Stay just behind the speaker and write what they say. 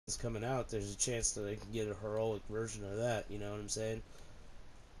is coming out, there's a chance that I can get a heroic version of that. You know what I'm saying?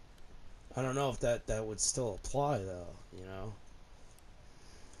 I don't know if that would still apply though. You know.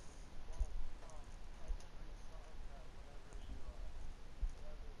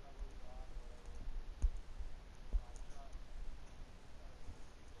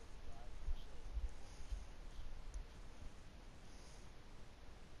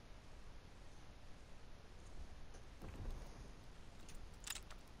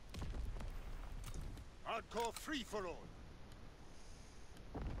 Hardcore free for all.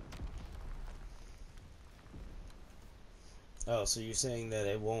 Oh, so you're saying that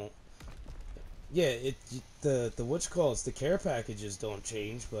it won't? Yeah, the what you call it's the care packages don't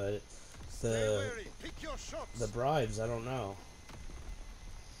change, but the Pick your shots. the bribes, I don't know.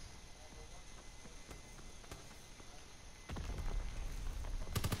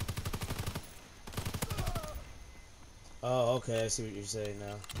 Oh, okay, I see what you're saying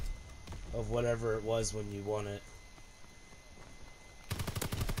now. Of whatever it was when you won it.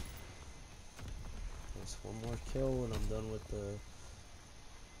 There's one more kill and I'm done with the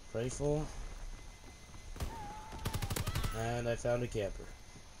rifle. And I found a camper.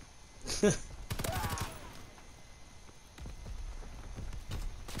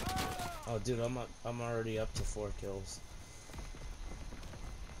 Oh, dude, I'm already up to 4 kills.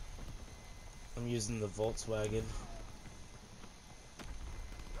 I'm using the Volkswagen.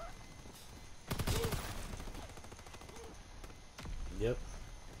 Yep.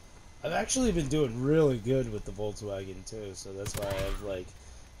 I've actually been doing really good with the Volkswagen too, so that's why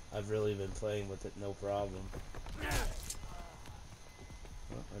I've really been playing with it no problem.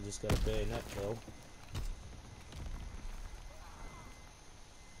 Well, I just got a bayonet kill.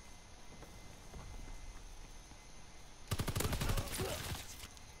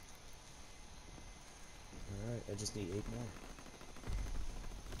 Alright, I just need 8 more.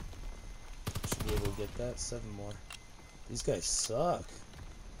 Should be able to get that. 7 more. These guys suck.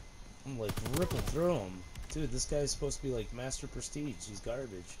 I'm like ripping through them. Dude, this guy's supposed to be like Master Prestige. He's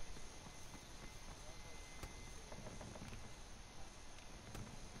garbage.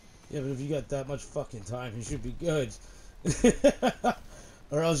 Yeah, but if you got that much fucking time, you should be good.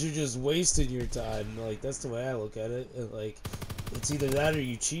 Or else you're just wasting your time. Like, that's the way I look at it. Like, it's either that or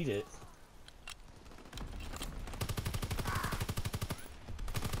you cheat it.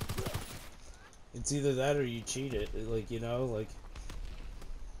 It's either that or you cheat it. Like, you know, like...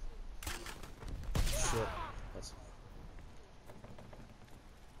 Shit. That's...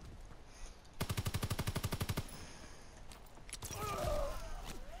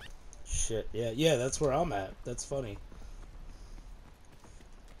 Shit. Yeah, that's where I'm at. That's funny.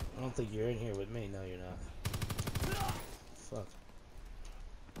 I don't think you're in here with me. No, you're not. Fuck.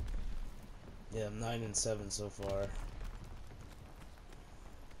 Yeah, I'm 9 and 7 so far.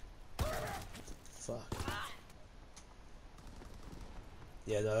 Fuck.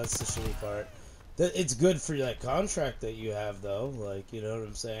 Yeah, no, that's the shitty part. It's good for that contract that you have, though. Like, you know what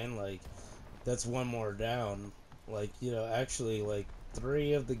I'm saying? Like, that's one more down. Like, you know, actually, like,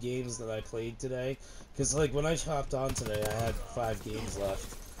 3 of the games that I played today. Because, like, when I hopped on today, I had 5 games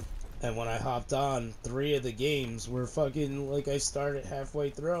left. And when I hopped on, 3 of the games were fucking, like, I started halfway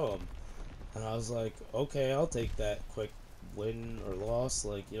through them. And I was like, okay, I'll take that quick win or loss.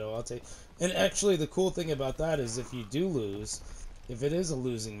 Like, you know, I'll take... And actually, the cool thing about that is if you do lose, if it is a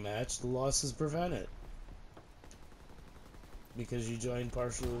losing match, the loss is prevented. Because you joined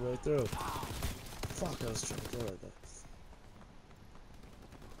partially right through. Fuck, I was trying to kill that guy.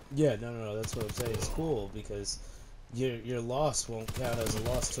 Yeah, no, that's what I'm saying. It's cool because your loss won't count as a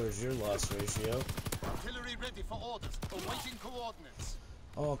loss towards your loss ratio. Artillery ready for orders. Awaiting coordinates.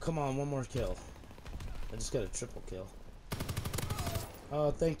 Oh, come on, one more kill. I just got a triple kill. Oh,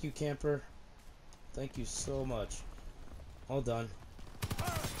 thank you, camper. Thank you so much. All done.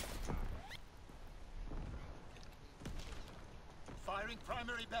 Firing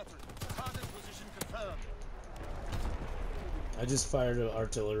primary battery. Target position confirmed. I just fired an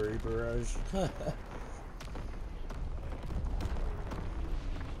artillery barrage.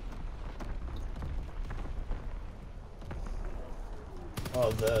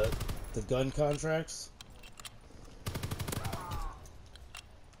 Oh, the gun contracts?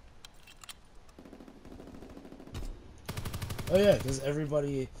 Oh yeah, because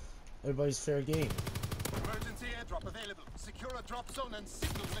everybody's fair game. Emergency airdrop available. Secure a drop zone and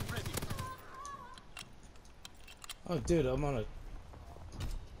signal when ready. Oh, dude,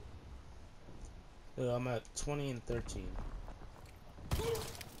 I'm at 20 and 13.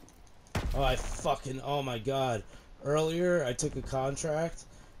 Oh my god. Earlier, I took a contract,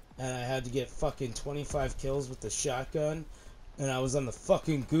 and I had to get fucking 25 kills with the shotgun, And I was on the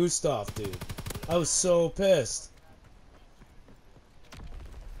fucking Gustav, dude. I was so pissed.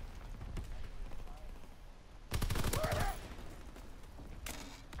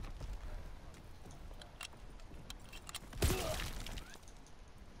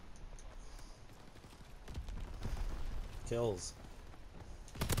 Kills.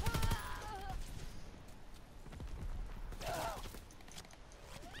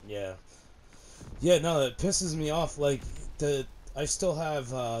 Yeah. Yeah, no, it pisses me off. Like, I still have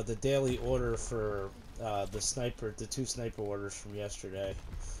the daily order for the 2 sniper orders from yesterday.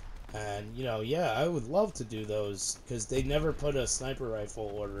 And, you know, yeah, I would love to do those, because they never put a sniper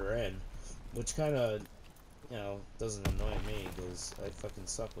rifle order in. Which kind of, you know, doesn't annoy me, because I fucking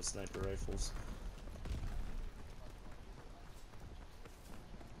suck with sniper rifles.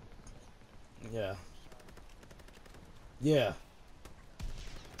 Yeah. Yeah.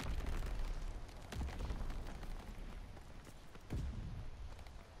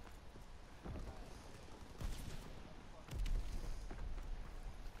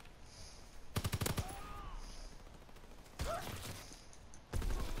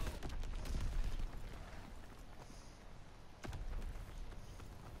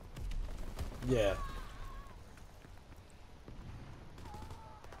 Yeah.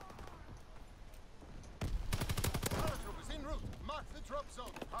 Paratroopers en route. Mark the drop zone.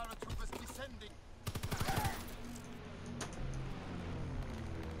 Paratroopers descending.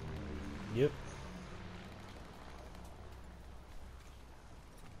 Yep.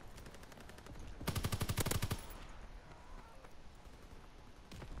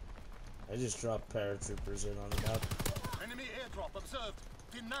 I just dropped paratroopers in on the map. Enemy airdrop observed.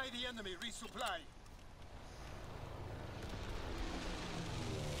 Deny the enemy resupply.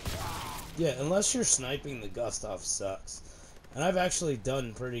 Yeah, unless you're sniping, the Gustav sucks. And I've actually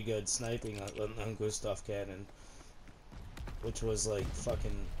done pretty good sniping on Gustav cannon. Which was like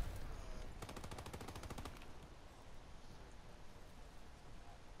fucking...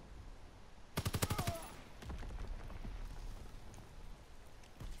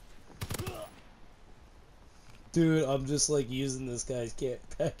 Dude, I'm just like using this guy's care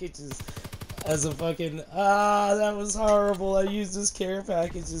packages as a fucking... Ah, that was horrible. I used his care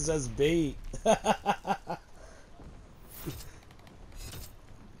packages as bait.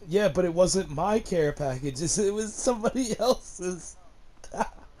 Yeah, but it wasn't my care packages. It was somebody else's.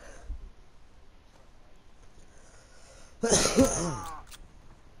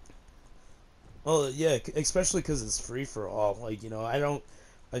 Well, yeah, especially because it's free for all. Like, you know, I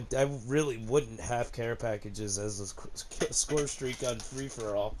really wouldn't have care packages as a score streak on free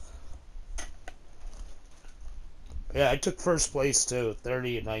for all. Yeah, I took first place too,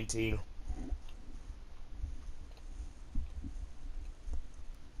 30 and 19.